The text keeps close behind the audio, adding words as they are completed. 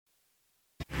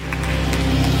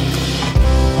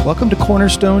Welcome to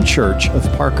Cornerstone Church of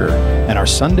Parker and our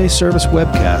Sunday service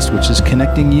webcast, which is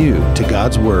connecting you to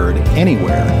God's Word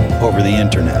anywhere over the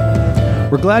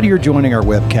internet. We're glad you're joining our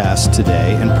webcast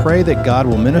today and pray that God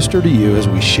will minister to you as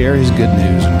we share His good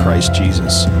news in Christ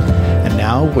Jesus. And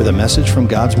now, with a message from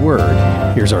God's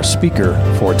Word, here's our speaker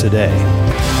for today.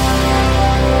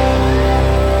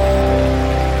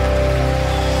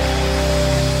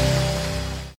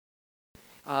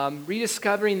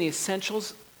 Rediscovering the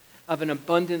essentials of an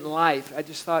abundant life. I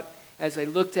just thought, as I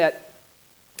looked at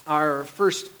our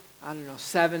first,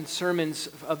 7 sermons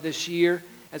of this year,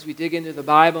 as we dig into the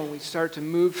Bible and we start to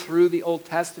move through the Old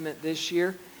Testament this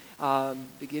year,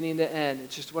 beginning to end,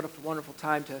 it's just what a wonderful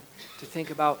time to think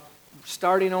about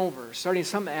starting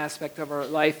some aspect of our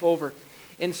life over.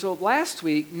 And so last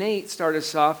week, Nate started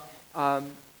us off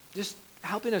just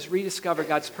helping us rediscover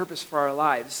God's purpose for our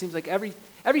lives. It seems like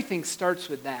everything starts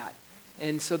with that.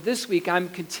 And so this week I'm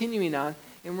continuing on,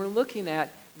 and we're looking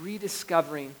at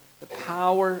rediscovering the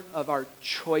power of our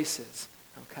choices,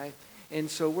 okay? And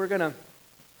so we're going to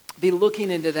be looking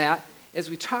into that as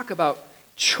we talk about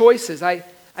choices. I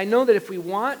know that if we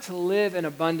want to live an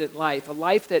abundant life, a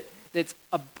life that's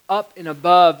up and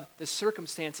above the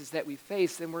circumstances that we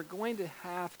face, then we're going to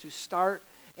have to start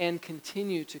and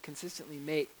continue to consistently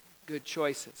make good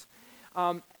choices.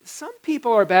 Some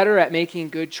people are better at making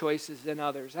good choices than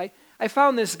others. I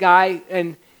found this guy,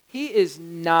 and he is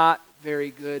not very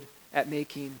good at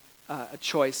making a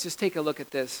choice. Just take a look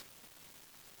at this.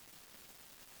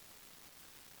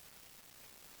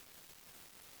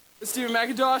 It's Stephen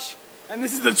McIntosh, and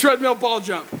this is the treadmill ball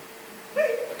jump.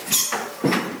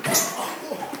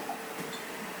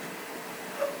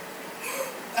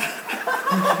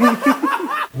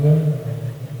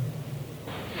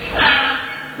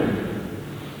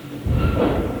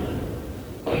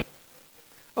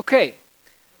 Okay,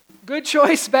 good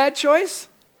choice, bad choice?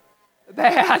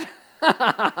 Bad.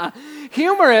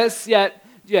 Humorous,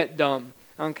 yet dumb,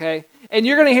 okay? And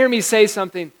you're going to hear me say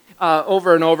something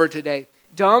over and over today.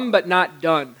 Dumb, but not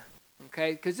done,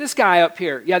 okay? Because this guy up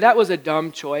here, that was a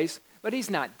dumb choice, but he's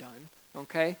not done,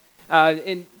 okay?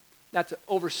 And not to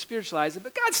over-spiritualize it,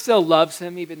 but God still loves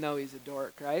him even though he's a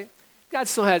dork, right? God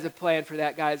still has a plan for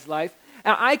that guy's life.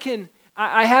 Now, I've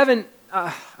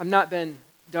not been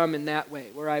dumb in that way,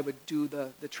 where I would do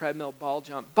the treadmill ball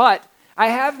jump. But I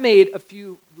have made a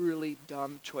few really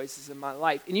dumb choices in my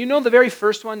life. And you know the very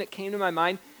first one that came to my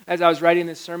mind as I was writing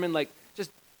this sermon, I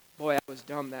was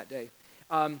dumb that day.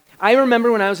 I remember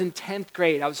when I was in 10th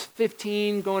grade. I was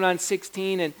 15, going on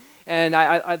 16, and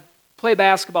I play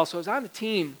basketball, so I was on the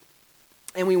team.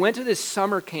 And we went to this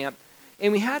summer camp,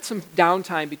 and we had some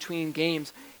downtime between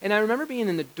games. And I remember being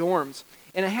in the dorms,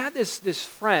 and I had this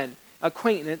friend,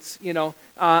 acquaintance,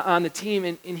 on the team,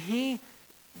 and he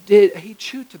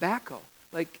chewed tobacco.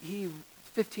 He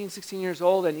 15, 16 years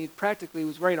old, and he practically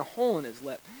was wearing a hole in his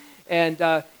lip.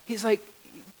 And he's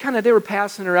they were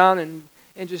passing around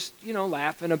and just,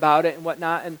 laughing about it and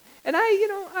whatnot. And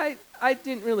I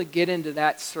didn't really get into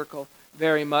that circle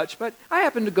very much, but I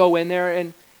happened to go in there,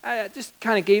 and I just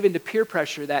kind of gave into peer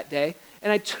pressure that day.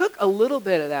 And I took a little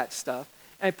bit of that stuff,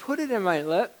 and I put it in my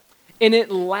lip, and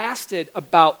it lasted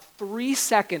about 3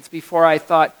 seconds before I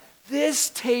thought,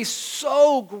 this tastes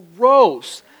so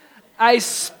gross. I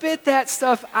spit that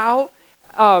stuff out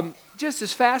just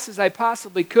as fast as I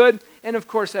possibly could. And of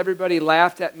course, everybody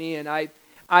laughed at me, and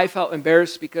I felt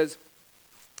embarrassed because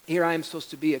here I am supposed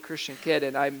to be a Christian kid,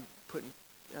 and I'm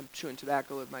chewing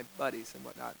tobacco with my buddies and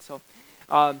whatnot. So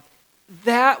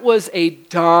that was a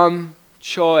dumb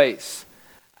choice.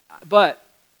 But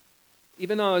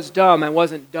even though I was dumb, I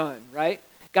wasn't done, right?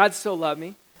 God still loved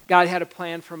me. God had a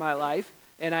plan for my life.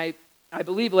 And I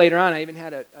believe later on I even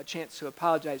had a chance to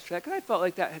apologize for that, because I felt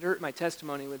like that had hurt my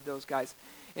testimony with those guys.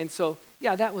 And so,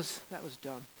 that was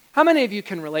dumb. How many of you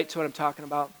can relate to what I'm talking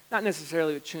about? Not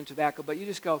necessarily with chewing tobacco, but you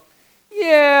just go,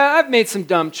 I've made some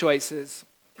dumb choices.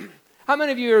 How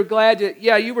many of you are glad that,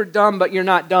 you were dumb, but you're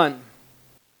not done?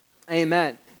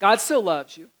 Amen. God still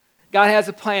loves you. God has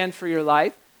a plan for your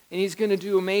life, and He's going to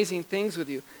do amazing things with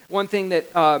you. One thing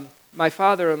that my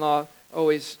father-in-law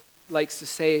always likes to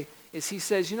say is, he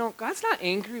says, God's not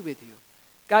angry with you.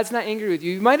 God's not angry with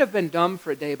you. You might have been dumb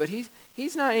for a day, but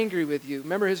He's not angry with you.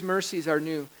 Remember, His mercies are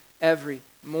new every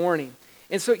morning.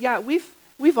 And so,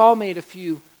 we've all made a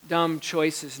few dumb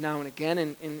choices now and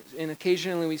again, and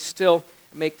occasionally we still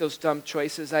make those dumb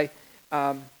choices. I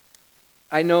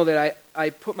know that I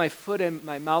put my foot in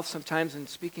my mouth sometimes in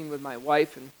speaking with my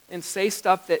wife and say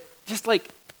stuff that just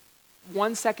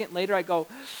 1 second later I go,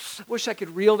 wish I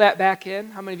could reel that back in.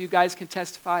 How many of you guys can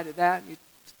testify to that?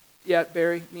 Yeah,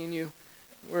 Barry, me and you,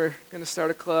 we're going to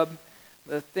start a club.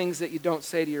 the things that you don't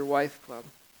say to your wife club.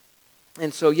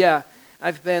 And so, yeah,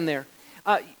 I've been there.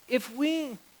 If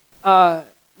we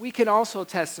can also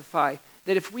testify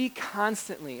that if we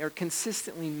constantly or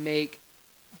consistently make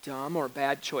dumb or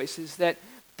bad choices, that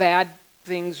bad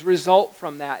things result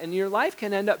from that. And your life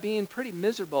can end up being pretty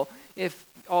miserable if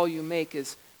all you make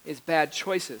is bad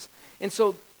choices. And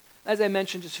so, as I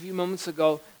mentioned just a few moments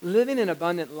ago, living an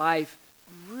abundant life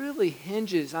really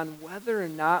hinges on whether or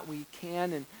not we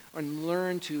can and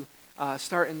learn to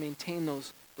start and maintain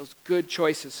those good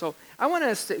choices. So I want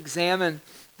us to examine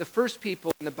the first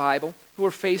people in the Bible who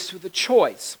were faced with a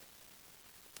choice.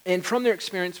 And from their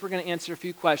experience, we're going to answer a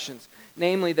few questions,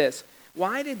 namely this: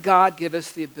 why did God give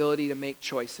us the ability to make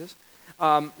choices?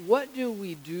 What do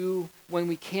we do when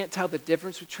we can't tell the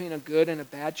difference between a good and a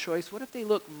bad choice? What if they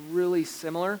look really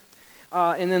similar?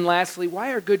 And then lastly,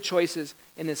 why are good choices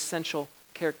an essential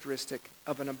characteristic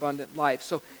of an abundant life?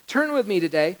 So turn with me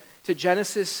today to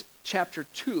Genesis chapter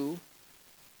 2,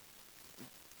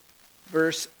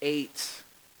 verse 8.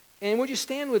 And would you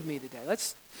stand with me today?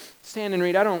 Let's stand and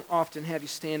read. I don't often have you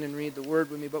stand and read the word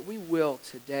with me, but we will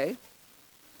today.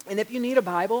 And if you need a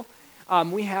Bible,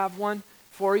 we have one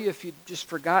for you. If you just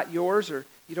forgot yours or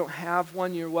you don't have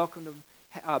one, you're welcome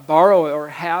to borrow or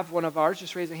have one of ours.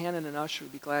 Just raise a hand and an usher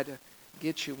would be glad to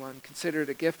get you one. Consider it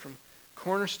a gift from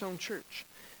Cornerstone Church.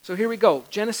 So here we go.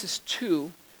 Genesis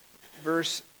 2,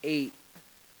 verse 8.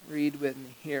 Read with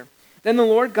me here. Then the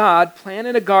Lord God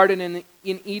planted a garden in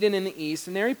Eden in the east,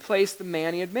 and there he placed the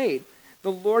man he had made.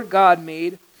 The Lord God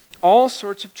made all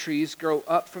sorts of trees grow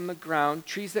up from the ground,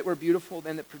 trees that were beautiful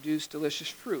and that produced delicious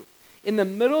fruit. In the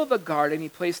middle of the garden, he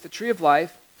placed the tree of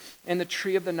life and the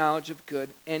tree of the knowledge of good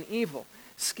and evil.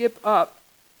 Skip up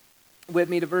with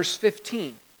me to verse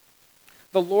 15.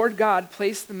 The Lord God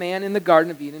placed the man in the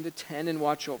Garden of Eden to tend and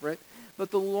watch over it. But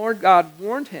the Lord God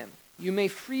warned him, "You may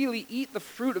freely eat the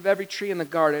fruit of every tree in the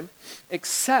garden,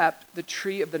 except the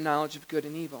tree of the knowledge of good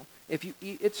and evil. If you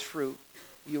eat its fruit,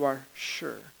 you are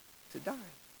sure to die."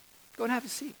 Go and have a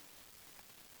seat.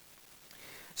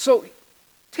 So,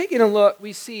 taking a look,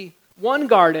 we see one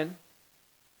garden,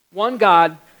 one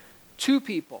God, two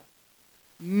people.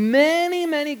 Many,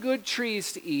 many good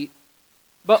trees to eat,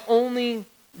 but only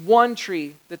one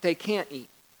tree that they can't eat.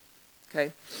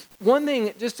 Okay? One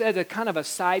thing, just as a kind of a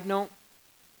side note,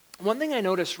 one thing I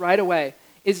noticed right away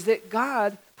is that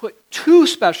God put two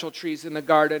special trees in the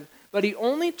garden, but he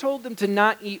only told them to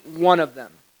not eat one of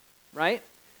them, right?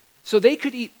 So they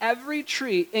could eat every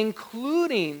tree,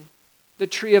 including the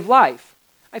tree of life.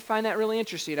 I find that really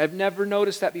interesting. I've never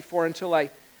noticed that before until I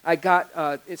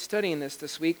got studying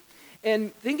this week.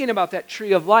 And thinking about that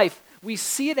tree of life, we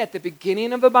see it at the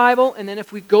beginning of the Bible, and then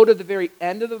if we go to the very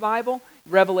end of the Bible,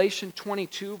 Revelation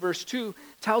 22, verse 2,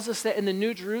 tells us that in the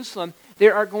New Jerusalem,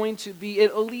 there are going to be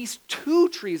at least two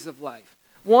trees of life,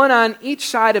 one on each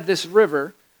side of this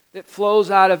river that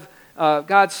flows out of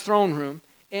God's throne room,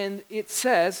 and it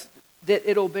says that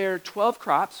it'll bear 12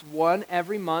 crops, one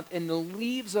every month, and the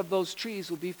leaves of those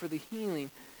trees will be for the healing,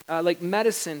 like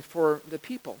medicine for the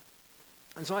people.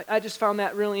 And so I just found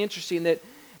that really interesting that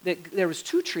there was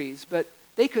two trees, but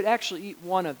they could actually eat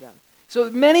one of them. So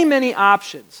many, many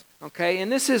options, okay?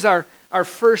 And this is our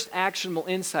first actionable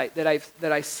insight that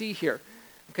I see here.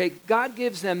 Okay, God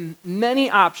gives them many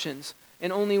options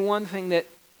and only one thing that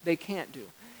they can't do.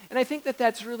 And I think that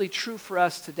that's really true for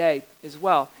us today as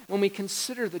well. When we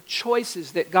consider the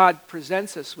choices that God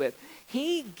presents us with,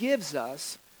 he gives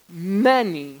us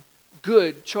many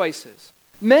good choices,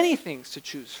 many things to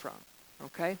choose from,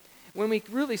 okay? When we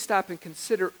really stop and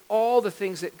consider all the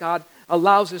things that God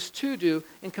allows us to do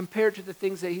and compare to the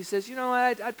things that he says, you know,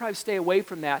 I'd probably stay away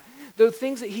from that. The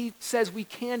things that he says we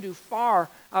can do far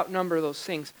outnumber those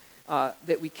things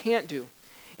that we can't do.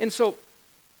 And so,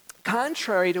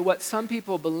 contrary to what some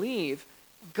people believe,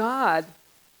 God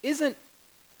isn't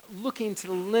looking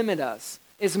to limit us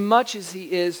as much as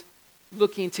he is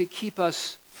looking to keep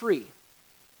us free.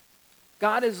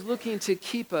 God is looking to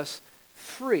keep us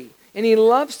free. And he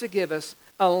loves to give us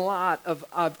a lot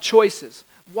of choices.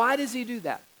 Why does he do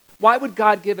that? Why would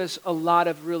God give us a lot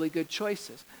of really good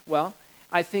choices? Well,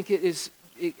 I think an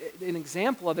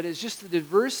example of it is just the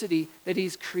diversity that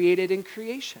he's created in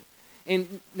creation.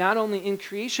 And not only in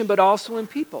creation, but also in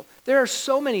people. There are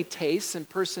so many tastes and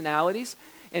personalities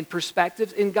and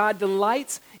perspectives, and God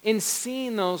delights in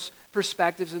seeing those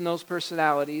perspectives and those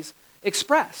personalities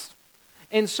expressed.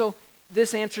 And so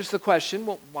this answers the question,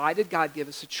 well, why did God give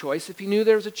us a choice if he knew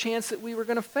there was a chance that we were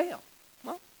going to fail?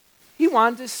 Well, he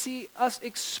wanted to see us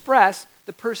express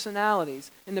the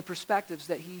personalities and the perspectives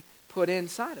that he put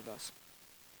inside of us.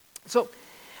 So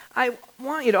I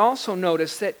want you to also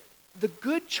notice that the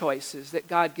good choices that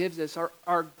God gives us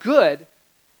are good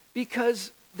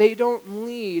because they don't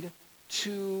lead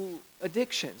to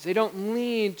addictions. They don't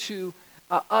lead to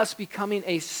us becoming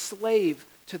a slave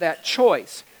to that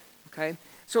choice. Okay?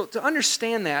 So to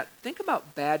understand that, think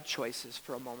about bad choices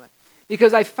for a moment.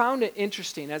 Because I found it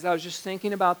interesting as I was just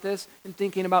thinking about this and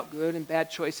thinking about good and bad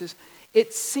choices.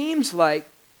 It seems like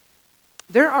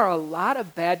there are a lot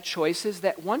of bad choices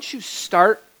that once you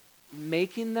start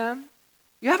making them,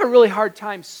 you have a really hard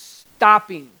time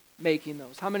stopping making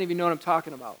those. How many of you know what I'm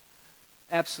talking about?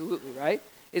 Absolutely, right?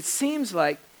 It seems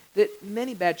like that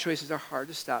many bad choices are hard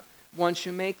to stop once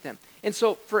you make them. And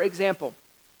so, for example,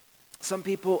 some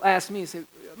people ask me, say,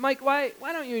 Mike, why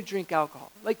don't you drink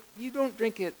alcohol? Like, you don't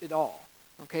drink it at all,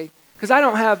 okay? Because I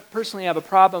don't personally have a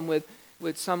problem with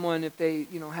someone if they,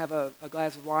 have a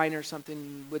glass of wine or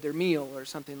something with their meal or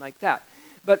something like that.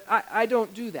 But I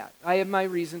don't do that. I have my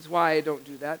reasons why I don't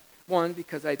do that. One,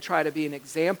 because I try to be an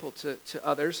example to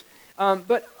others.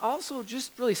 But also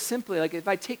just really simply, like if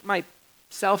I take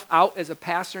myself out as a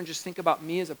pastor and just think about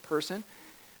me as a person,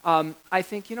 I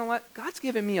think, you know what? God's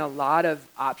given me a lot of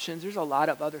options. There's a lot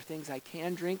of other things I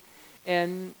can drink.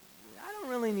 And I don't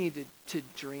really need to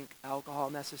drink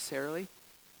alcohol necessarily,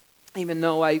 even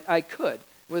though I could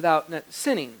without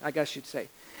sinning, I guess you'd say.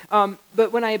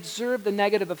 But when I observe the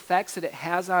negative effects that it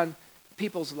has on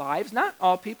people's lives, not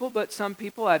all people, but some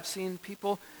people, I've seen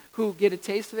people who get a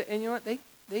taste of it, and you know what?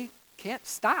 They can't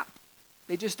stop.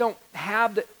 They just don't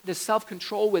have the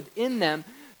self-control within them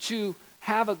to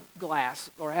have a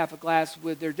glass or half a glass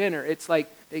with their dinner. It's like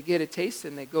they get a taste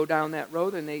and they go down that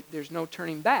road and there's no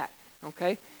turning back,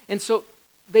 okay? And so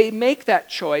they make that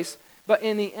choice, but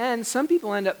in the end, some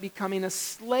people end up becoming a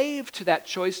slave to that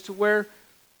choice to where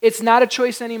it's not a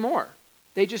choice anymore.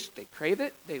 They crave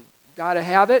it, they gotta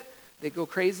have it, they go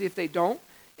crazy if they don't.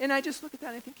 And I just look at that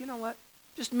and I think, you know what?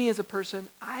 Just me as a person,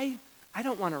 I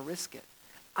don't want to risk it.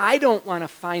 I don't want to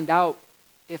find out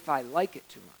if I like it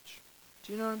too much.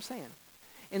 Do you know what I'm saying?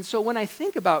 And so when I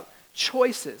think about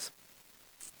choices,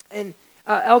 and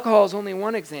alcohol is only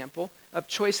one example of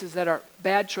choices that are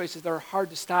bad choices that are hard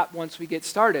to stop once we get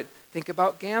started. Think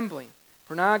about gambling,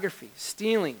 pornography,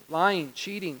 stealing, lying,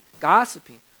 cheating,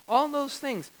 gossiping, all those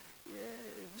things.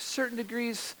 Certain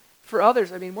degrees for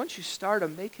others, I mean, once you start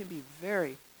them, they can be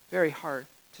very, very hard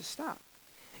to stop.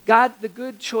 God, the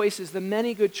good choices, the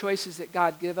many good choices that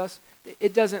God gives us,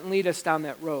 it doesn't lead us down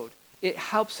that road. It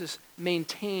helps us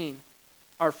maintain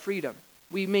our freedom.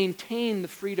 We maintain the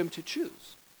freedom to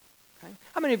choose. Okay?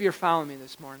 How many of you are following me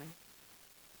this morning?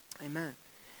 Amen.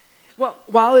 Well,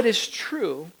 while it is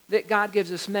true that God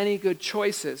gives us many good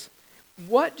choices,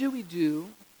 what do we do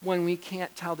when we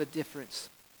can't tell the difference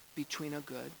between a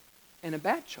good and a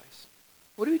bad choice?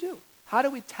 What do we do? How do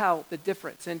we tell the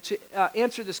difference? And to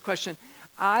answer this question,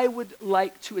 I would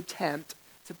like to attempt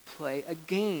to play a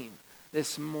game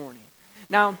this morning.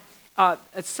 Now, a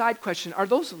side question, are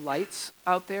those lights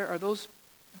out there, are those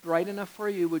bright enough for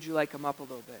you? Would you like them up a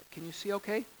little bit? Can you see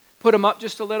okay? Put them up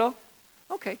just a little?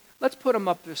 Okay, let's put them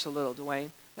up just a little, Dwayne.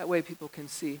 That way people can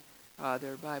see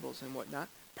their Bibles and whatnot.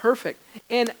 Perfect.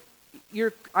 And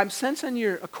I'm sensing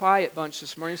you're a quiet bunch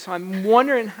this morning, so I'm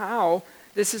wondering how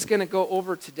this is going to go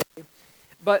over today.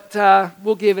 But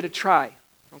we'll give it a try.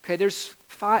 Okay, there's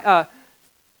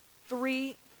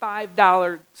three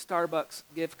 $5 Starbucks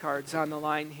gift cards on the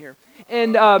line here.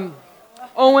 And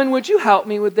Owen, would you help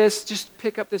me with this? Just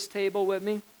pick up this table with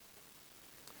me.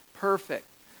 Perfect.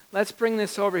 Let's bring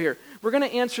this over here. We're going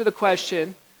to answer the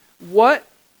question, what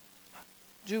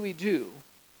do we do?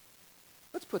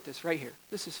 Let's put this right here.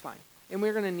 This is fine. And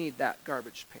we're going to need that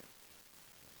garbage pan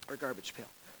or garbage pail.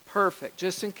 Perfect,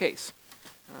 just in case.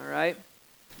 All right.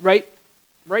 Right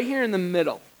here in the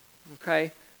middle.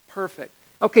 Okay, perfect.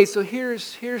 Okay, so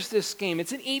here's this game.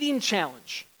 It's an eating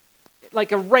challenge,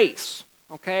 like a race,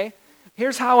 okay?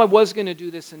 Here's how I was going to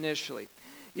do this initially.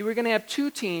 You were going to have two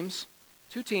teams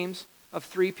of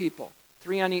 3 people,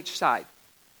 3 on each side.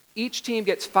 Each team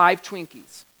gets 5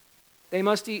 Twinkies. They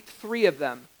must eat 3 of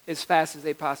them as fast as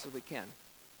they possibly can.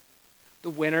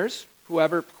 The winners,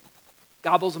 whoever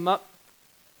gobbles them up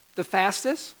the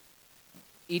fastest,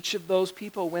 each of those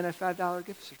people win a $5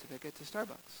 gift certificate to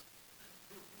Starbucks.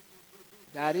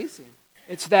 That easy.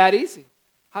 It's that easy.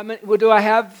 How many? Well, do I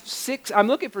have 6? I'm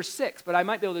looking for 6, but I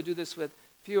might be able to do this with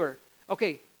fewer.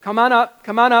 Okay, come on up.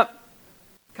 Come on up.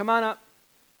 Come on up.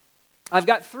 I've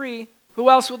got 3. Who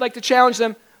else would like to challenge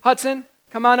them? Hudson,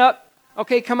 come on up.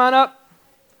 Okay, come on up.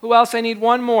 Who else? I need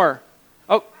 1 more.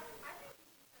 Oh.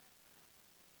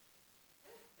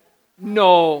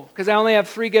 No, because I only have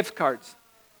 3 gift cards.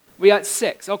 We got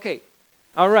 6. Okay.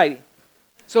 All righty.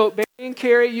 So Barry and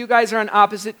Carrie, you guys are on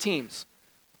opposite teams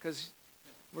because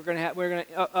we're gonna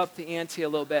up the ante a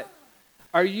little bit.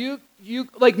 Are you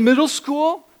like middle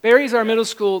school? Barry's our middle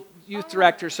school youth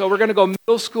director, so we're gonna go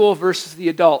middle school versus the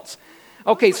adults.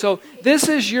 Okay, so this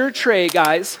is your tray,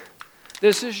 guys.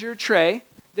 This is your tray.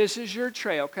 This is your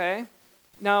tray, okay?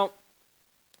 Now,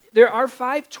 there are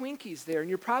 5 Twinkies there, and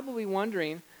you're probably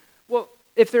wondering, well,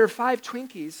 if there are 5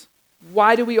 Twinkies,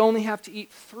 why do we only have to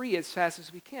eat 3 as fast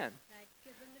as we can?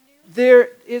 There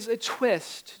is a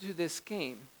twist to this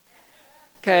game,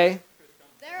 okay?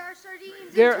 There are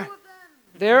sardines in 2 of them.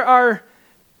 There are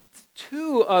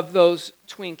 2 of those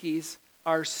Twinkies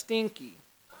are stinky.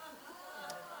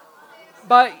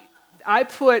 But I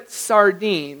put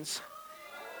sardines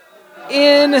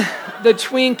in the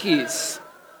Twinkies,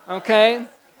 okay?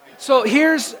 So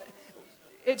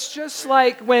it's just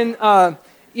like when,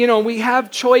 we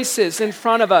have choices in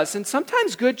front of us, and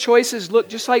sometimes good choices look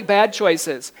just like bad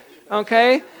choices,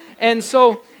 okay? And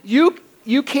so you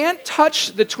can't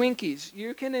touch the Twinkies.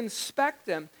 You can inspect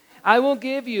them. I will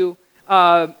give you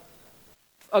a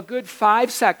good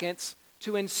 5 seconds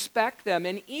to inspect them,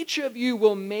 and each of you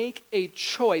will make a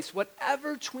choice.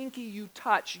 Whatever Twinkie you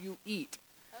touch, you eat.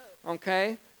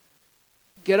 Okay?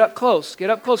 Get up close. Get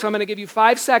up close. I'm going to give you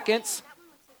 5 seconds.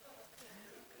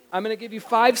 I'm going to give you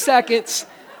 5 seconds.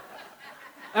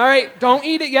 All right, don't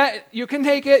eat it yet. You can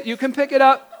take it. You can pick it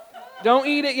up. Don't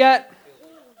eat it yet.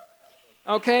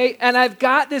 Okay? And I've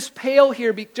got this pail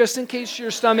here just in case your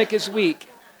stomach is weak.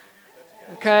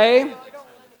 Okay?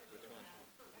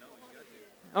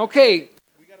 Okay.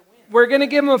 We're going to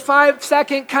give them a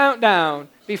 5-second countdown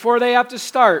before they have to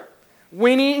start.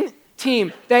 Winning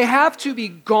team. They have to be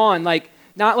gone,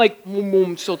 not like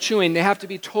still chewing. They have to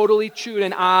be totally chewed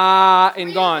and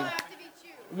and gone.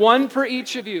 1 per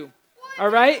each of you. All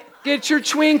right? Get your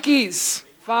Twinkies.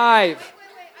 5.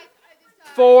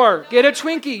 4. Get a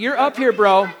Twinkie. You're up here,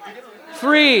 bro.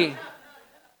 3.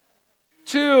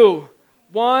 2.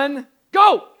 1.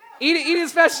 Go! Eat it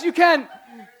as fast as you can.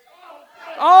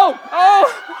 Oh!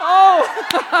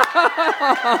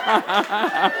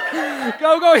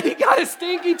 Go. He got a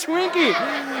stinky Twinkie.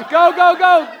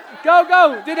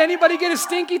 Go. Did anybody get a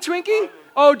stinky Twinkie?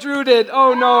 Oh, Drew did.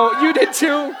 Oh, no. You did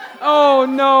too? Oh,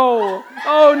 no.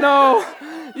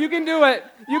 You can do it.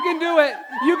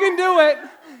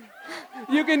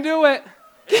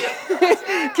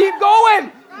 Keep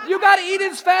going. You got to eat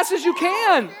it as fast as you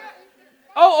can.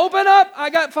 Oh, open up. I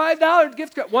got $5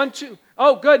 gift card. 1, 2.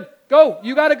 Oh, good. Go.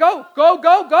 You got to go.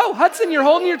 Go. Hudson, you're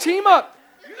holding your team up.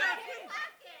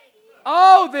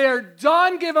 Oh, they're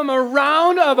done. Give them a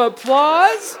round of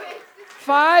applause.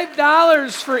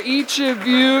 $5 for each of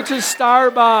you to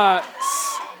Starbucks.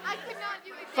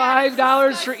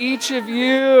 $5 for each of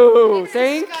you.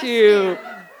 Thank you.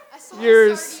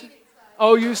 Yours.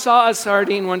 Oh, you saw a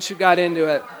sardine once you got into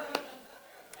it.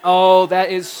 Oh,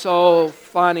 that is so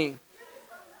funny.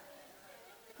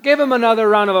 Give them another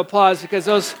round of applause because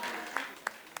those...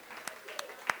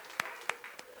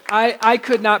 I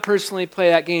could not personally play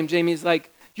that game. Jamie's like,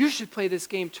 you should play this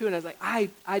game too. And I was like,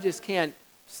 I just can't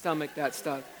stomach that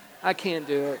stuff. I can't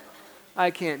do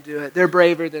it. They're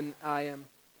braver than I am.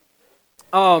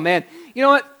 Oh, man. You know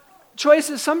what?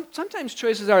 Choices, sometimes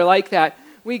choices are like that.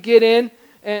 We get in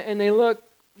and they look,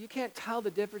 you can't tell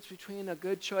the difference between a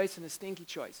good choice and a stinky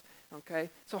choice. Okay?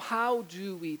 So how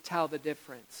do we tell the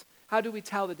difference?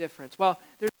 Well,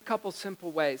 there's a couple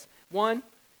simple ways. One,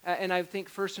 and I think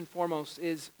first and foremost,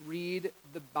 is read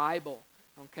the Bible.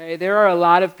 Okay? There are a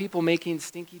lot of people making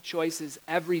stinky choices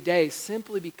every day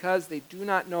simply because they do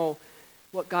not know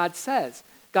what God says.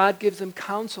 God gives them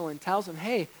counsel and tells them,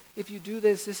 hey, if you do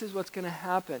this, this is what's going to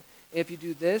happen. If you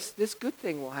do this, this good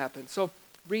thing will happen. So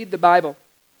read the Bible.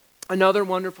 Another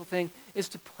wonderful thing is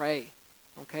to pray.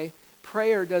 Okay?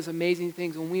 Prayer does amazing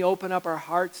things. When we open up our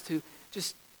hearts to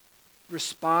just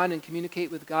respond and communicate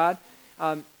with God,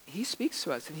 He speaks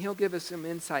to us, and He'll give us some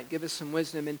insight, give us some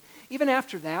wisdom. And even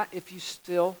after that, if you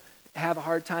still have a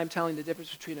hard time telling the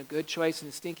difference between a good choice and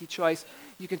a stinky choice,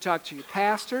 you can talk to your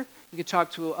pastor, you can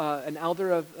talk to an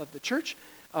elder of the church,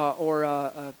 or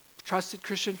a trusted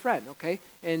Christian friend, okay?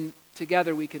 And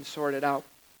together we can sort it out.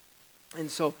 And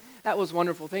so that was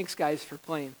wonderful. Thanks, guys, for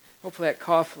playing. Hopefully that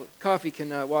coffee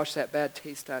can wash that bad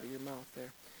taste out of your mouth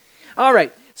there. All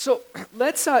right, so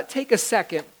let's take a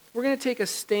second. We're going to take a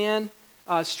stand,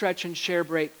 stretch, and share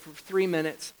break for 3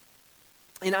 minutes.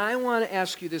 And I want to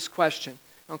ask you this question,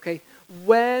 okay?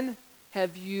 When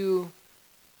have you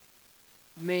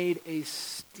made a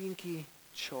stinky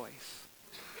choice?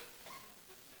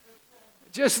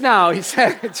 Just now, he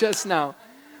said, just now.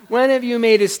 When have you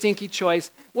made a stinky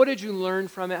choice? What did you learn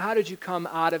from it? How did you come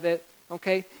out of it?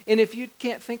 okay? And if you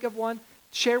can't think of one,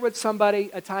 share with somebody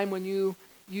a time when you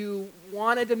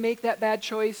wanted to make that bad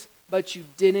choice, but you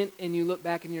didn't, and you look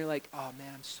back and you're like, oh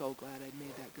man, I'm so glad I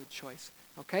made that good choice,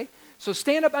 okay? So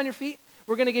stand up on your feet.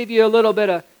 We're going to give you a little bit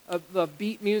of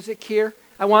beat music here.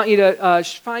 I want you to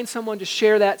find someone to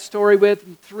share that story with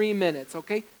in 3 minutes,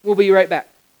 okay? We'll be right back.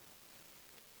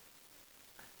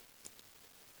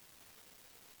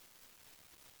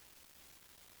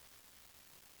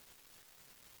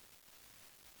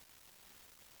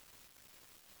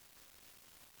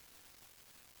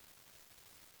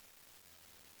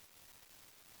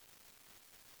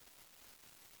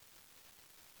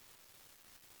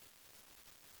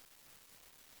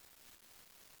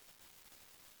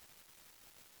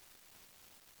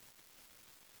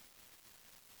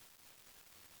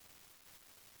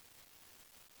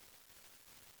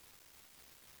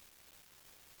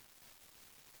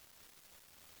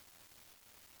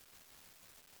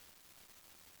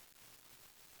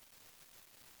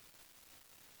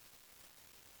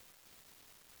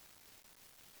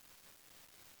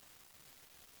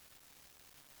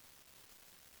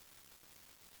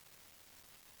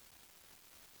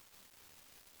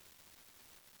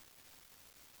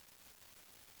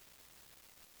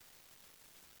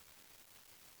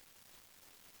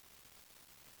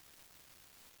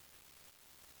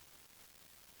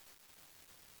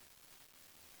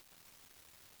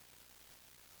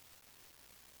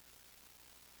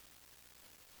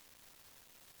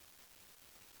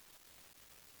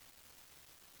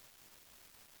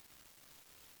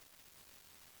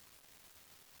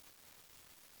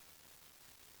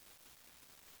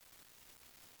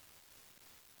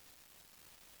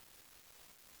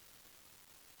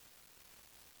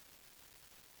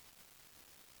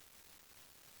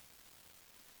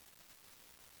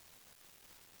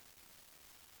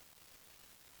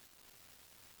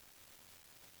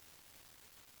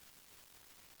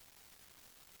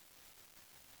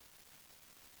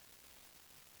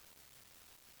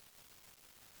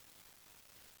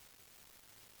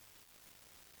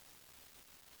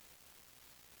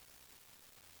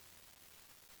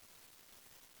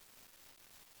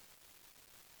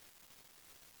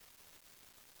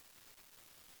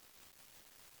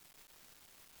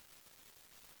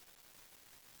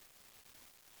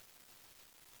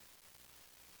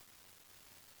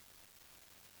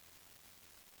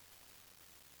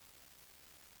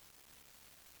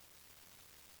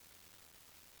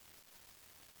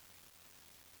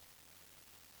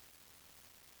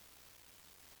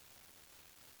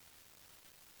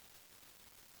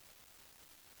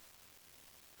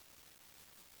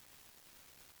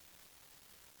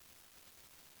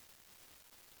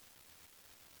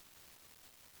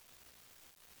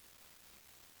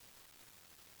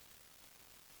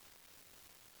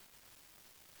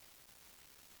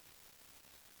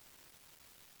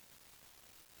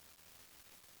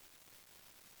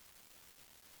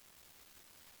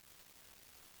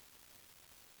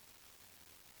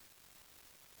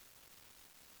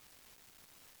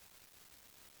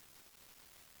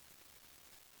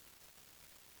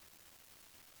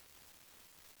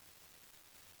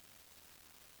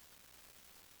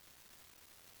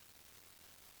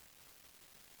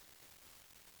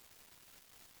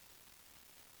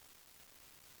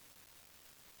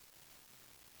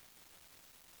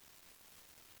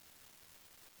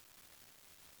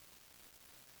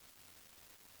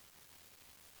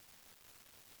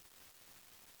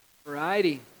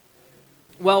 Alrighty.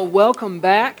 Well, welcome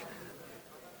back.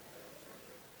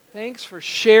 Thanks for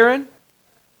sharing.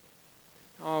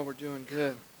 Oh, we're doing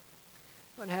good.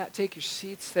 Take your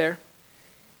seats there.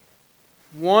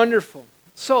 Wonderful.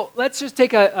 So let's just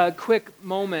take a quick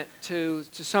moment to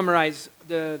summarize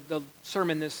the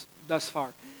sermon thus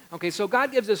far. Okay, so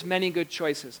God gives us many good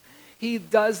choices. He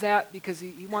does that because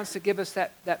He wants to give us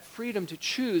that freedom to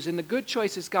choose. And the good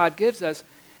choices God gives us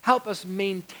help us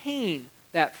maintain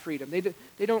that freedom.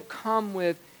 They don't come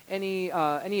with any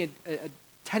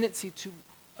tendency to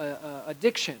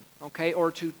addiction, okay,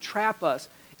 or to trap us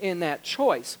in that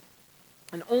choice.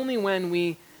 And only when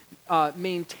we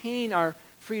maintain our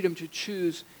freedom to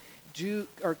choose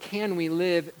can we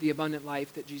live the abundant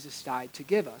life that Jesus died to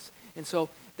give us. And so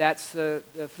that's the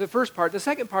first part. The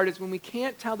second part is when we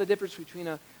can't tell the difference between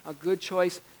a good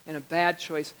choice and a bad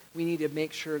choice, we need to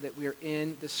make sure that we're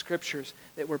in the Scriptures,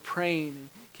 that we're praying and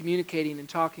communicating and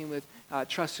talking with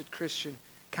trusted Christian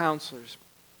counselors.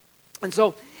 And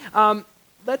so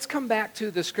let's come back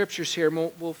to the Scriptures here,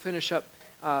 and we'll finish up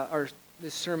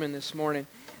this sermon this morning.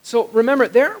 So remember,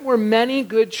 there were many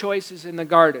good choices in the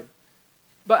garden,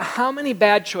 but how many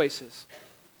bad choices?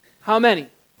 How many?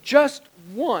 Just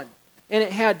one. and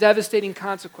it had devastating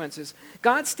consequences.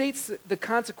 God states the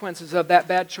consequences of that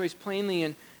bad choice plainly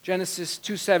in Genesis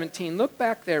 2:17. Look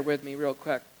back there with me real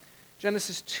quick.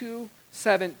 Genesis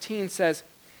 2:17 says,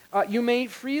 you may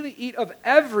freely eat of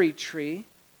every tree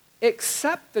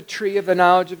except the tree of the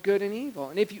knowledge of good and evil.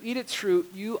 And if you eat its fruit,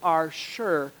 you are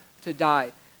sure to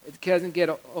die. It doesn't get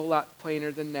a whole lot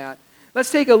plainer than that.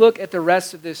 Let's take a look at the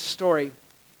rest of this story.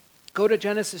 Go to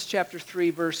Genesis chapter 3,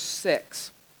 verse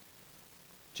 6.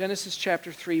 Genesis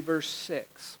chapter 3, verse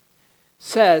 6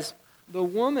 says, the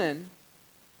woman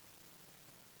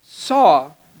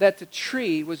saw that the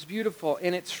tree was beautiful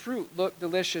and its fruit looked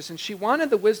delicious, and she wanted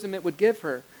the wisdom it would give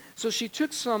her. So she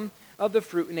took some of the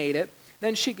fruit and ate it.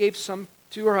 Then she gave some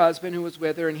to her husband who was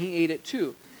with her, and he ate it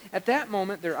too. At that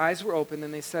moment their eyes were opened,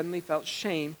 and they suddenly felt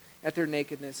shame at their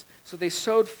nakedness. So they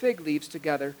sewed fig leaves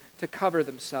together to cover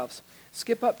themselves.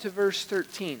 Skip up to verse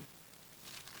 13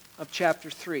 of chapter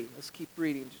 3. Let's keep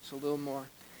reading just a little more.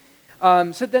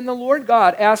 So then the Lord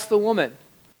God asked the woman,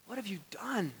 what have you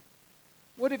done?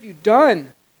 What have you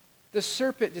done? The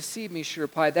serpent deceived me, she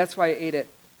replied. That's why I ate it.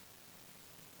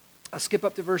 I'll skip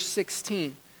up to verse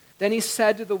 16. Then he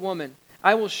said to the woman,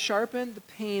 I will sharpen the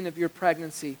pain of your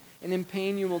pregnancy, and in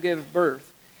pain you will give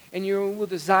birth. And you will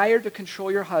desire to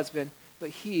control your husband, but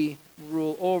he will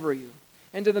rule over you.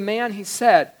 And to the man he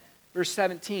said, verse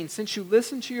 17, since you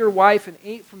listened to your wife and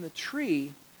ate from the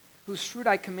tree whose fruit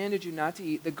I commanded you not to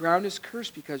eat, the ground is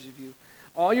cursed because of you.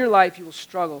 All your life you will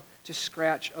struggle to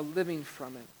scratch a living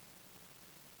from it.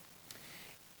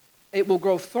 It will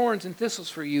grow thorns and thistles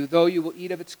for you, though you will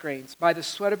eat of its grains. By the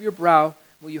sweat of your brow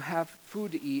will you have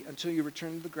food to eat until you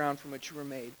return to the ground from which you were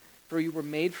made. For you were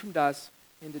made from dust,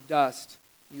 and to dust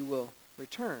you will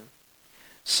return.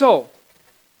 So,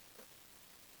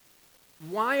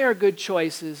 why are good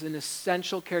choices an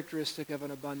essential characteristic of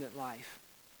an abundant life?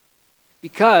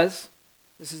 Because,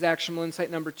 this is actionable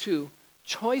insight number 2,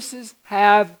 choices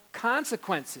have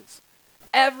consequences.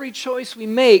 Every choice we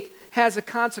make has a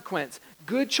consequence.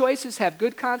 Good choices have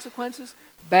good consequences.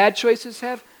 Bad choices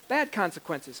have bad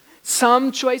consequences.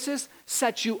 Some choices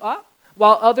set you up,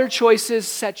 while other choices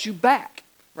set you back,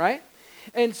 right?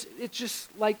 And it's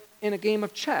just like in a game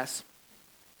of chess.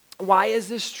 Why is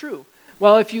this true?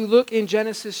 Well, if you look in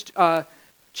Genesis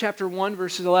chapter 1,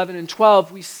 verses 11 and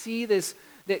 12, we see this,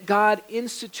 that God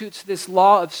institutes this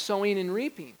law of sowing and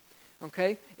reaping.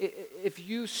 Okay? If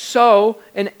you sow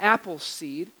an apple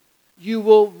seed, you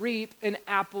will reap an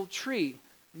apple tree.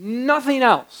 Nothing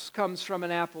else comes from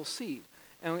an apple seed.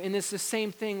 And it's the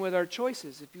same thing with our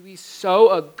choices. If we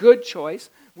sow a good choice,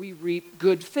 we reap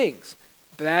good things.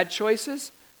 Bad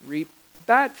choices, reap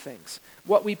bad things.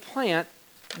 What we plant,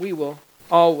 we will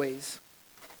always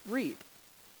reap.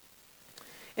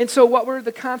 And so what were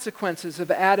the consequences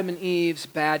of Adam and Eve's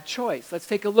bad choice? Let's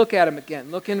take a look at them again.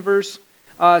 Look in verse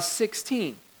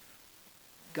 16.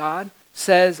 God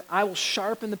says, I will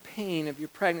sharpen the pain of your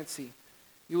pregnancy.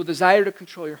 You will desire to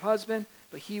control your husband,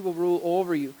 but he will rule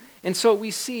over you. And so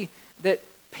we see that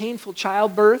painful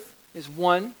childbirth is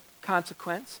one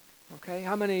consequence. Okay,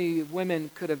 how many women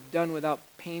could have done without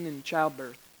pain in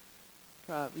childbirth?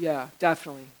 Yeah,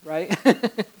 definitely, right?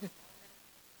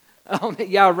 Oh,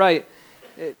 yeah, right.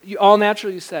 All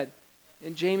natural, you said.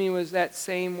 And Jamie was that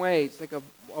same way. It's like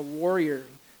a warrior,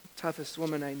 toughest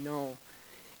woman I know.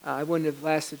 I wouldn't have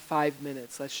lasted 5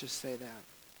 minutes, let's just say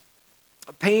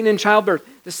that. Pain in childbirth.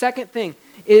 The second thing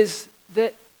is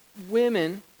that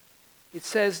women, it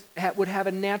says, would have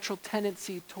a natural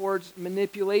tendency towards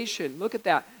manipulation. Look at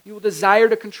that. You will desire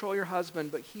to control your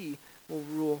husband, but he will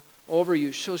rule over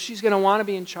you. So she's going to want to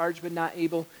be in charge, but not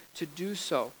able to do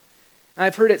so. And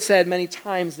I've heard it said many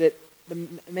times that the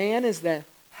man is the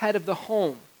head of the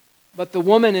home, but the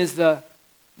woman is the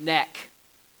neck.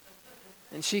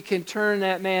 And she can turn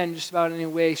that man just about any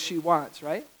way she wants,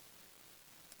 right?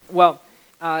 Well,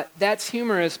 that's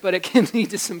humorous, but it can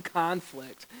lead to some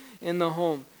conflict in the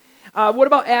home. What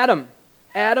about Adam?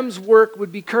 Adam's work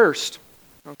would be cursed,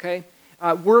 okay?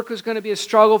 Work was going to be a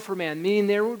struggle for man, meaning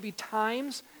there would be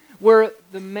times where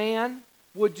the man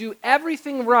would do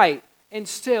everything right and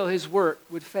still his work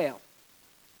would fail,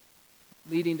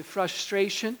 leading to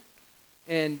frustration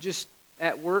and just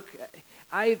at work.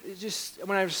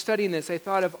 When I was studying this, I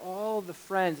thought of all the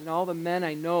friends and all the men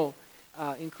I know,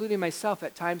 including myself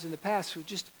at times in the past, who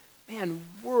just, man,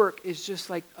 work is just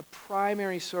like a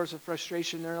primary source of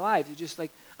frustration in their lives. It's just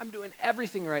like, I'm doing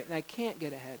everything right and I can't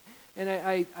get ahead. And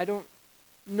I don't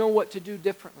know what to do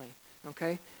differently,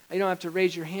 okay? You don't have to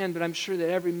raise your hand, but I'm sure that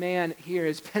every man here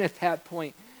has been at that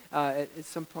point at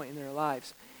some point in their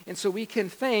lives. And so we can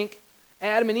thank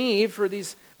Adam and Eve for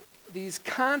these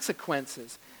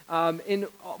consequences. And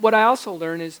what I also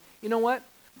learn is, you know what?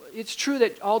 It's true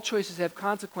that all choices have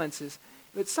consequences,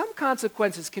 but some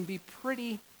consequences can be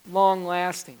pretty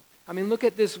long-lasting. I mean, look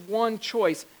at this one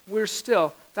choice. We're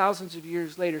still, thousands of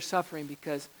years later, suffering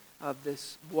because of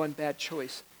this one bad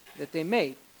choice that they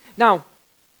made. Now,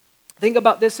 think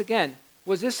about this again.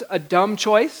 Was this a dumb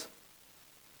choice?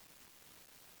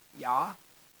 Yeah. All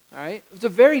right. It was a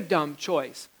very dumb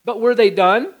choice. But were they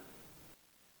done?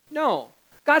 No.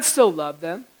 God still loved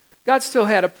them. God still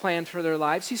had a plan for their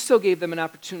lives. He still gave them an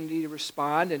opportunity to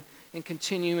respond and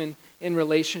continue in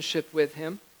relationship with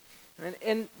Him.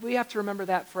 And we have to remember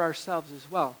that for ourselves as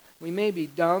well. We may be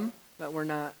dumb, but we're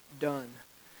not done.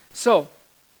 So,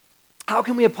 how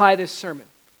can we apply this sermon?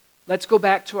 Let's go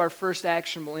back to our first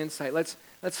actionable insight. Let's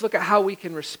look at how we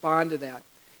can respond to that.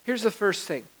 Here's the first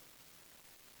thing.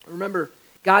 Remember,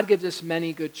 God gives us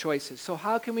many good choices. So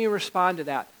how can we respond to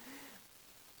that?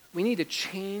 We need to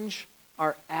change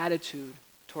our attitude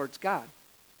towards God.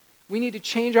 We need to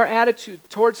change our attitude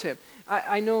towards Him.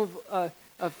 I know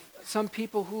of some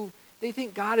people who they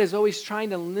think God is always trying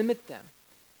to limit them.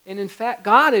 And in fact,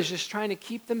 God is just trying to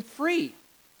keep them free.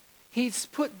 He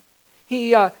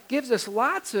gives us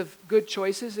lots of good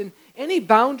choices, and any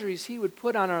boundaries He would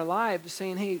put on our lives,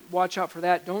 saying, hey, watch out for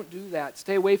that, don't do that,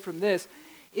 stay away from this,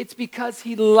 it's because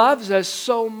He loves us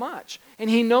so much. And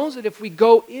He knows that if we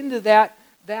go into that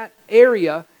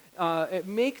area,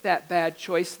 make that bad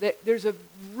choice, that there's a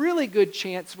really good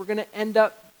chance we're going to end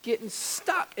up getting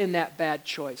stuck in that bad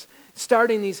choice,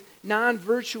 starting these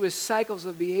non-virtuous cycles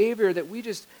of behavior that we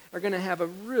just are going to have a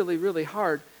really, really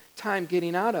hard time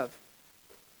getting out of.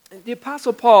 The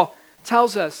Apostle Paul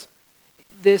tells us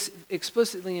this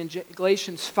explicitly in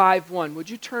Galatians 5:1. Would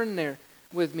you turn there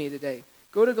with me today?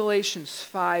 Go to Galatians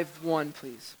 5:1,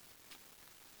 please.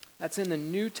 That's in the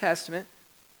New Testament.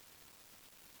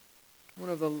 One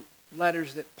of the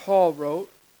letters that Paul wrote.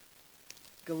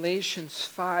 Galatians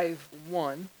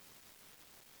 5:1.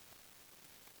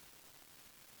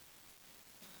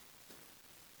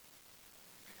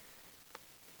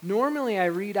 Normally I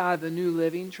read out of the New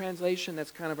Living Translation.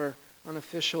 That's kind of our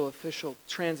unofficial, official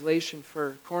translation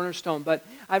for Cornerstone. But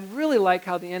I really like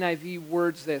how the NIV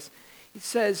words this. It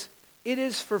says, it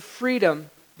is for freedom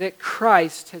that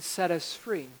Christ has set us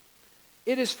free.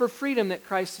 It is for freedom that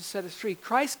Christ has set us free.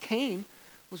 Christ came,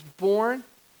 was born,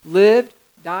 lived,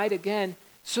 died again,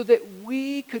 so that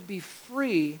we could be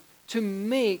free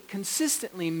to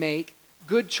consistently make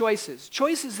good choices.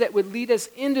 Choices that would lead us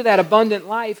into that abundant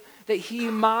life that He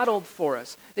modeled for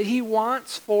us, that He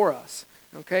wants for us.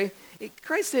 Okay?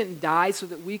 Christ didn't die so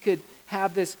that we could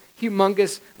have this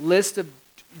humongous list of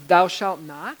thou shalt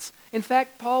nots. In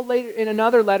fact, Paul later in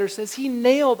another letter says He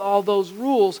nailed all those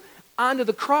rules onto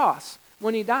the cross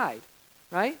when He died.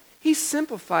 Right? He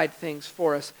simplified things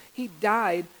for us. He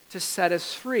died to set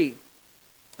us free.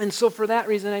 And so for that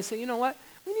reason, I say, you know what?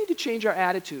 We need to change our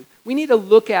attitude. We need to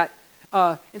look at,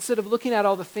 instead of looking at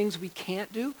all the things we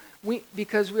can't do,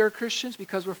 because we are Christians,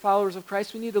 because we're followers of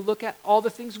Christ, we need to look at all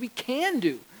the things we can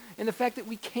do and the fact that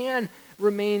we can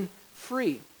remain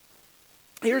free.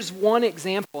 Here's one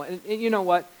example, and you know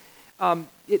what?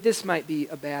 This might be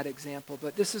a bad example,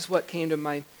 but this is what came to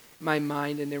my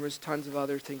mind, and there was tons of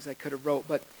other things I could have wrote.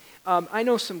 But I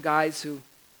know some guys who,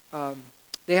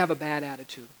 they have a bad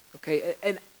attitude, okay?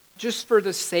 And just for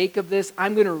the sake of this,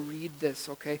 I'm going to read this,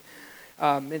 okay?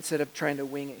 Instead of trying to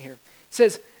wing it here. It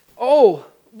says, oh,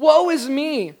 woe is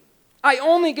me. I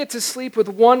only get to sleep with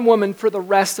one woman for the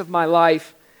rest of my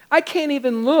life. I can't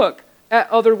even look at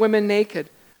other women naked.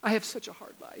 I have such a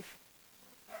hard life.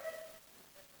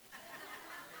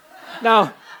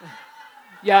 Now,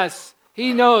 yes,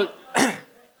 he knows.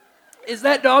 Is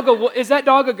that dog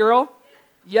a girl?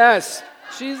 Yes.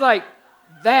 She's like,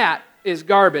 that is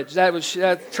garbage.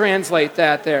 Translate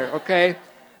that there, okay?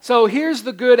 So here's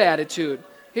the good attitude,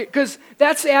 because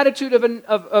that's the attitude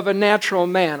of a natural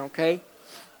man, okay?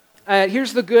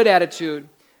 Here's the good attitude.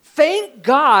 Thank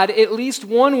God at least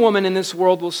one woman in this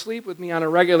world will sleep with me on a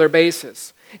regular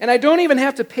basis. And I don't even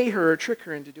have to pay her or trick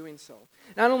her into doing so.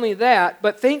 Not only that,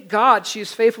 but thank God she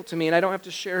is faithful to me and I don't have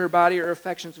to share her body or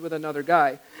affections with another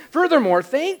guy. Furthermore,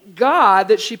 thank God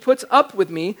that she puts up with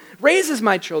me, raises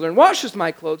my children, washes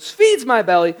my clothes, feeds my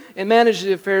belly, and manages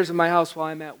the affairs of my house while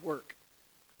I'm at work.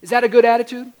 Is that a good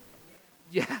attitude?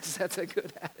 Yes, that's a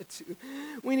good attitude.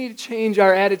 We need to change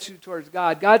our attitude towards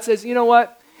God. God says, you know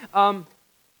what?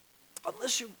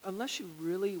 Unless you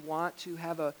really want to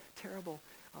have a terrible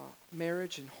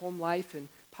marriage and home life and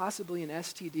possibly an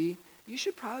STD, you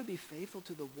should probably be faithful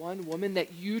to the one woman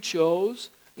that you chose.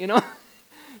 You know,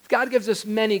 God gives us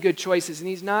many good choices, and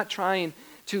He's not trying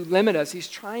to limit us. He's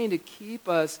trying to keep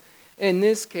us In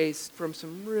this case, from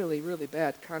some really, really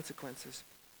bad consequences.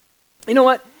 You know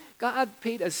what? God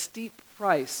paid a steep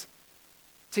price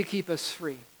to keep us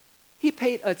free. He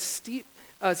paid a steep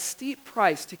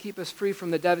price to keep us free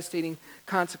from the devastating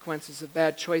consequences of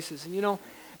bad choices. And you know,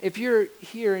 if you're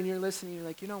here and you're listening, you're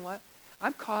like, you know what?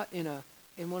 I'm caught in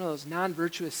one of those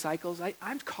non-virtuous cycles.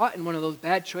 I'm caught in one of those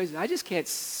bad choices. I just can't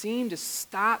seem to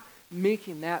stop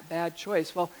making that bad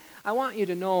choice. Well, I want you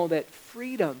to know that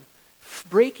freedom,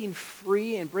 breaking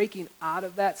free and breaking out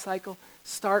of that cycle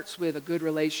starts with a good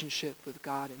relationship with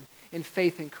God and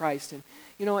faith in Christ. And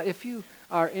you know what? If you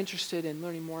are interested in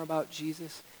learning more about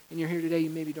Jesus and you're here today, you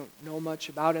maybe don't know much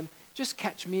about him, just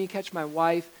catch my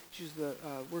wife. She's the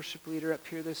worship leader up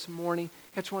here this morning.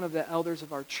 Catch one of the elders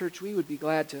of our church. We would be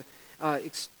glad to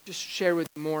just share with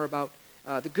you more about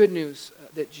the good news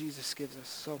that Jesus gives us.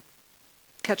 So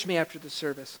catch me after the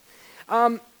service.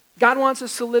 God wants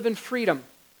us to live in freedom.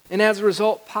 And as a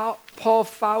result, Paul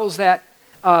follows that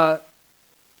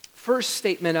first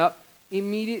statement up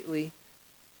immediately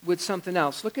with something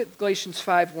else. Look at Galatians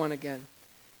 5:1 again.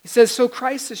 He says, so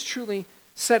Christ has truly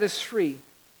set us free.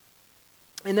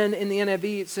 And then in the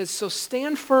NIV it says, so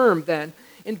stand firm then,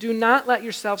 and do not let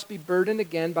yourselves be burdened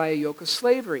again by a yoke of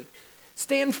slavery.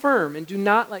 Stand firm and do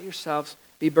not let yourselves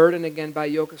be burdened again by a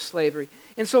yoke of slavery.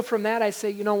 And so from that I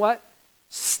say, you know what?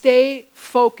 Stay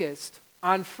focused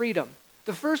on freedom.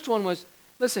 The first one was,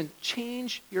 listen,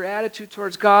 change your attitude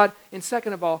towards God. And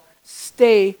second of all,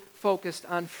 stay focused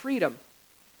on freedom.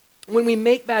 When we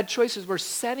make bad choices, we're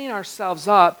setting ourselves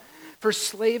up for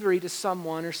slavery to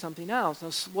someone or something else.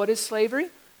 Now, what is slavery?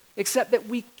 Except that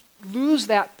we lose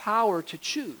that power to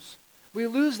choose. We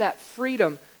lose that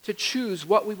freedom to choose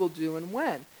what we will do and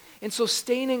when. And so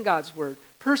staying in God's word,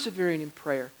 persevering in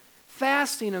prayer,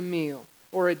 fasting a meal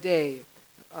or a day,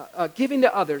 giving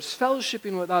to others,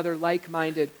 fellowshipping with other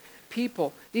like-minded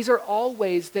people. These are all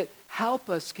ways that help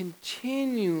us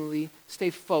continually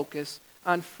stay focused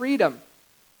on freedom.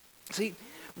 See,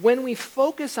 when we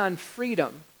focus on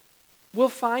freedom, we'll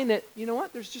find that, you know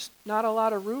what, there's just not a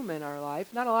lot of room in our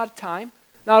life, not a lot of time,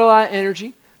 not a lot of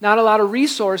energy, not a lot of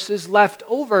resources left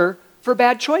over for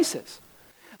bad choices.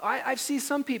 I see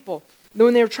some people,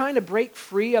 when they're trying to break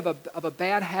free of a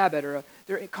bad habit or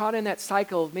they're caught in that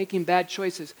cycle of making bad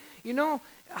choices, you know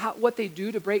what they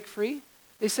do to break free?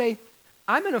 They say,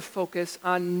 I'm going to focus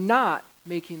on not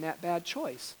making that bad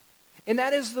choice. And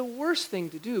that is the worst thing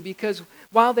to do, because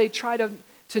while they try to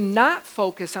not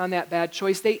focus on that bad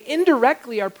choice, they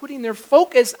indirectly are putting their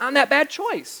focus on that bad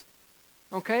choice.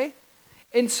 Okay?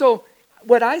 And so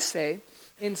what I say,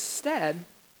 instead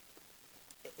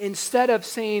of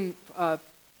saying,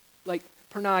 like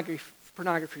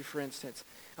pornography, for instance,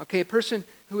 okay, a person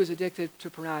who is addicted to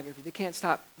pornography, they can't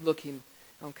stop looking,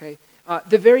 okay?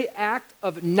 The very act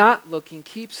of not looking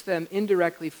keeps them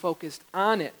indirectly focused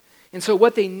on it. And so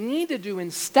what they need to do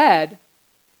instead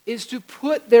is to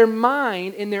put their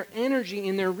mind and their energy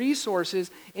and their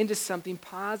resources into something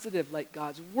positive like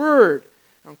God's Word,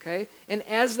 okay? And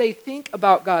as they think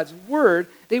about God's Word,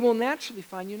 they will naturally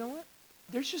find, you know what?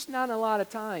 There's just not a lot of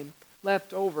time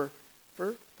left over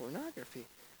for pornography,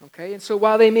 okay? And so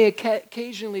while they may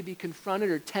occasionally be confronted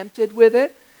or tempted with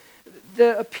it,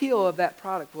 the appeal of that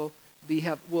product will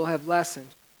have lessened.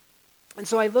 And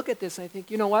so I look at this and I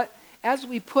think, you know what? As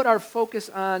we put our focus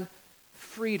on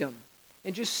freedom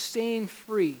and just staying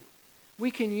free, we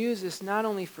can use this not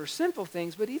only for simple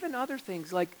things, but even other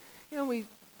things like, you know, we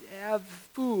have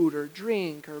food or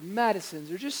drink or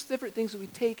medicines or just different things that we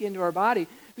take into our body.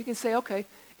 We can say, okay,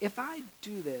 if I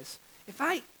do this, if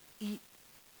I eat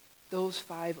those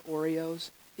 5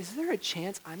 Oreos, is there a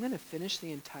chance I'm going to finish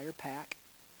the entire pack?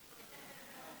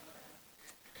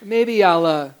 Maybe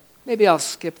I'll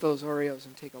skip those Oreos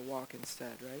and take a walk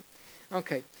instead, right?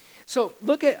 Okay, so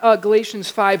look at Galatians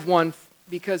 5:1,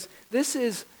 because this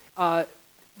is our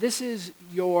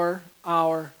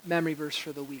memory verse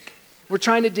for the week. We're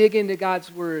trying to dig into God's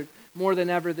Word more than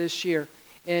ever this year.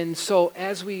 And so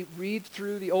as we read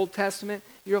through the Old Testament,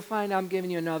 you'll find I'm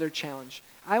giving you another challenge.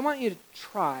 I want you to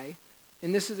try,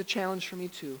 and this is a challenge for me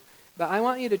too, but I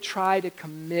want you to try to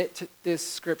commit to this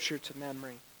scripture to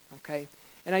memory, okay?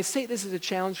 And I say this is a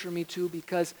challenge for me too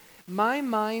because my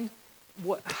mind,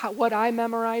 what I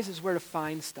memorize is where to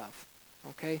find stuff,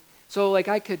 okay? So like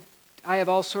I have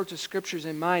all sorts of scriptures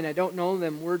in mind. I don't know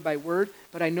them word by word,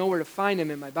 but I know where to find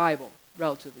them in my Bible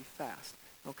relatively fast,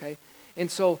 okay? And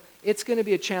so it's going to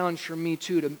be a challenge for me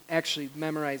too to actually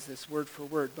memorize this word for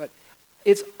word. But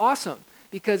it's awesome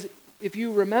because if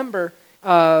you remember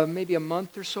maybe a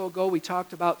month or so ago, we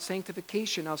talked about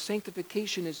sanctification. How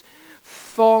sanctification is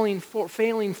failing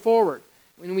forward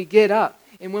when we get up.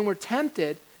 And when we're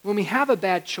tempted when we have a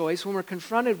bad choice, when we're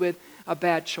confronted with a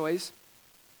bad choice,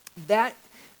 that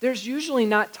there's usually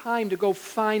not time to go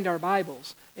find our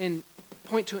Bibles and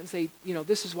point to it and say,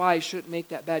 this is why I shouldn't make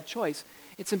that bad choice.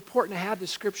 It's important to have the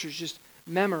scriptures just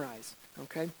memorized,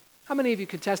 okay? How many of you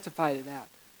can testify to that?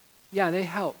 Yeah, they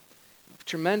help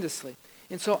tremendously.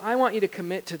 And so I want you to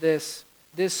commit to this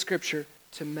scripture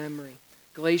to memory.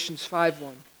 Galatians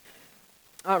 5:1.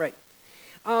 All right.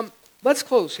 Let's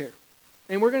close here.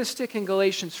 And we're going to stick in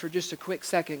Galatians for just a quick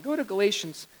second. Go to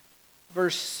Galatians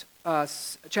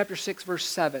chapter 6, verse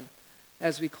 7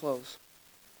 as we close.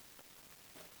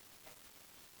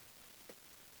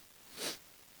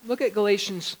 Look at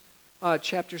Galatians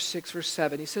chapter 6, verse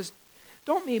 7. He says,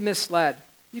 "Don't be misled.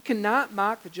 You cannot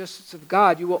mock the justice of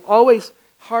God. You will always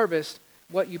harvest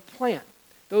what you plant.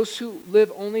 Those who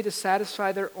live only to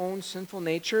satisfy their own sinful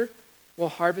nature will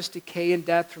harvest decay and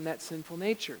death from that sinful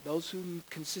nature. Those who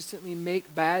consistently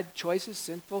make bad choices,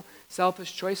 sinful,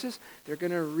 selfish choices, they're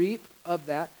going to reap of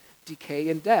that decay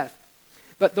and death.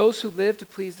 But those who live to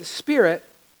please the Spirit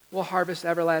will harvest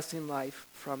everlasting life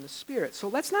from the Spirit." So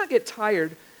let's not get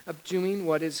tired of doing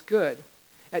what is good.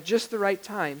 At just the right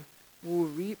time, we'll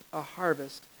reap a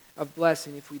harvest of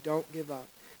blessing if we don't give up.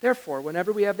 Therefore,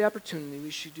 whenever we have the opportunity, we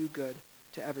should do good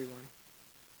to everyone.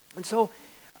 And so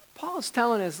Paul is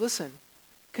telling us, listen,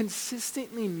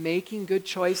 consistently making good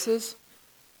choices,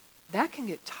 that can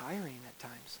get tiring at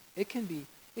times. It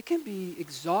can be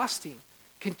exhausting,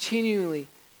 continually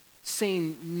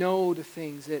saying no to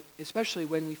things, that, especially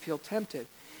when we feel tempted.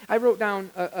 I wrote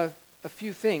down a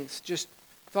few things, just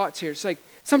thoughts here. It's like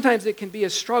sometimes it can be a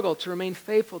struggle to remain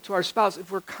faithful to our spouse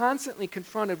if we're constantly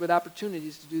confronted with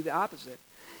opportunities to do the opposite.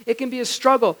 It can be a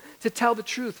struggle to tell the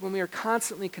truth when we are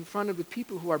constantly confronted with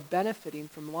people who are benefiting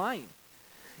from lying.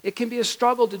 It can be a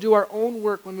struggle to do our own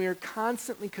work when we are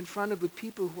constantly confronted with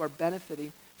people who are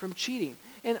benefiting from cheating.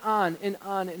 And on and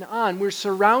on and on. We're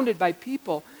surrounded by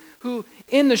people who,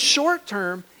 in the short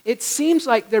term, it seems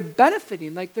like they're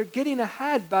benefiting, like they're getting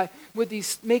ahead through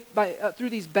these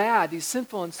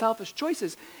sinful and selfish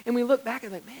choices. And we look back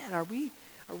and like, man, are we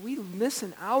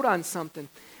missing out on something?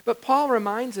 But Paul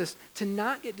reminds us to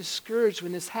not get discouraged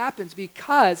when this happens,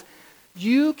 because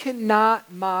you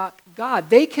cannot mock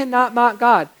God. They cannot mock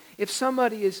God. If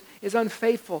somebody is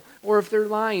unfaithful, or if they're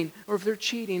lying, or if they're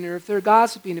cheating, or if they're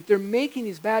gossiping, if they're making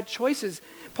these bad choices,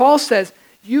 Paul says,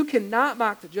 you cannot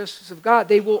mock the justice of God.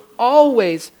 They will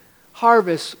always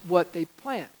harvest what they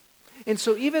plant. And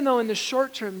so even though in the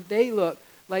short term they look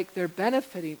like they're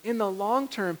benefiting, in the long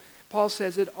term, Paul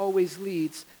says it always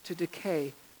leads to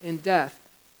decay and death.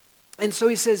 And so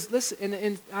he says, listen,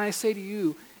 and I say to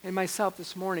you and myself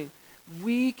this morning,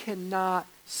 we cannot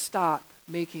stop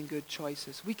making good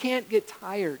choices. We can't get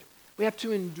tired. We have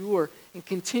to endure and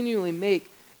continually make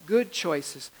good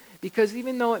choices. Because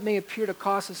even though it may appear to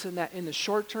cost us in the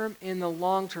short term, in the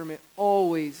long term, it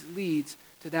always leads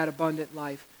to that abundant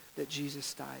life that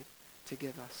Jesus died to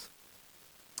give us.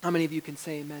 How many of you can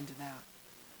say amen to that?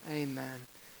 Amen.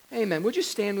 Amen. Would you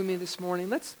stand with me this morning?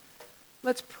 Let's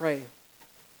pray.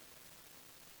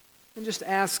 And just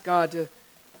ask God to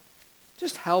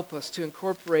just help us to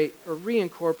incorporate or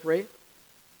reincorporate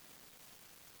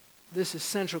this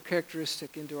essential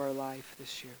characteristic into our life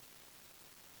this year.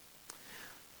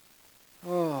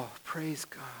 Oh, praise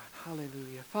God.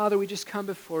 Hallelujah. Father, we just come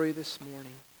before you this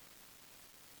morning.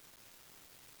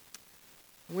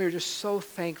 We're just so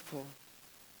thankful.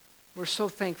 We're so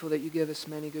thankful that you give us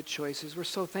many good choices. We're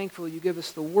so thankful you give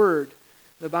us the Word,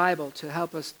 the Bible, to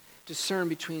help us discern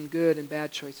between good and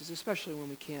bad choices, especially when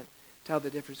we can't tell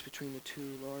the difference between the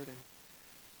two, Lord. And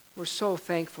we're so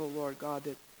thankful, Lord God,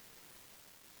 that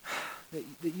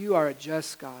you are a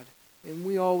just God, and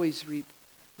we always reap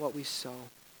what we sow.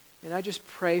 And I just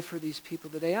pray for these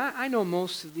people today. I know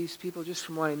most of these people, just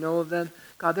from what I know of them,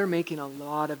 God, they're making a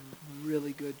lot of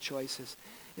really good choices.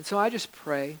 And so I just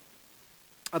pray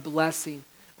a blessing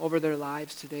over their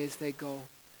lives today as they go.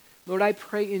 Lord, I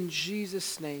pray in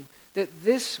Jesus' name that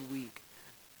this week,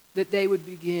 that they would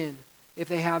begin, if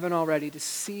they haven't already, to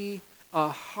see a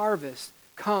harvest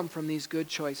come from these good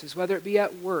choices, whether it be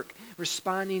at work,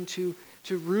 responding to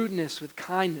rudeness with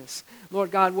kindness.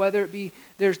 Lord God, whether it be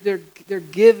they're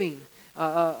giving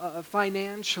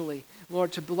financially,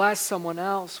 Lord, to bless someone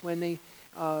else when they,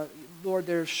 Lord,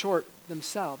 they're short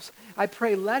themselves. I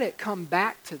pray, let it come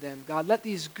back to them, God. Let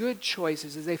these good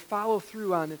choices, as they follow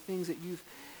through on the things that you've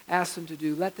asked them to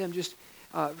do, let them just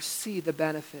see the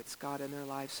benefits, God, in their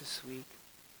lives this week.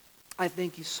 I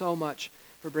thank you so much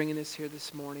for bringing us here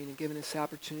this morning and giving us the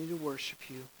opportunity to worship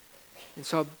you. And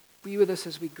so be with us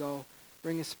as we go.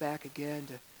 Bring us back again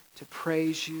to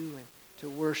praise you and to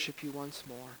worship you once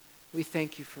more. We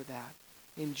thank you for that.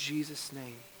 In Jesus'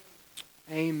 name.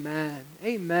 Amen.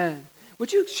 Amen.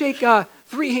 Would you shake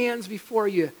 3 hands before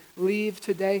you leave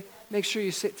today? Make sure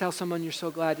you tell someone you're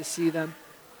so glad to see them.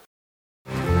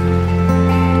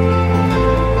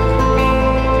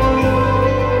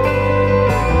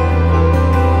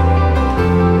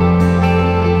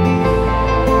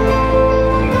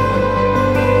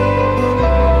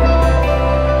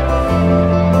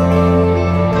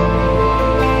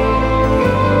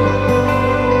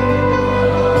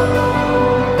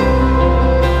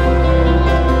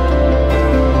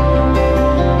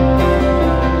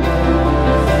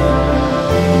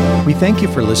 We thank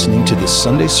you for listening to this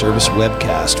Sunday service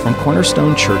webcast from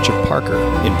Cornerstone Church of Parker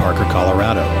in Parker,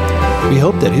 Colorado. We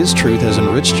hope that His truth has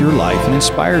enriched your life and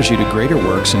inspires you to greater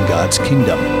works in God's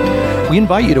kingdom. We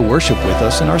invite you to worship with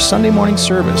us in our Sunday morning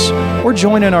service or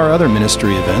join in our other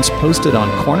ministry events posted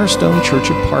on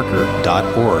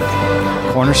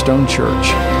cornerstonechurchofparker.org. Cornerstone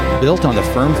Church, built on the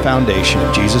firm foundation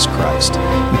of Jesus Christ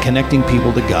and connecting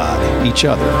people to God, each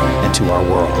other, and to our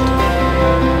world.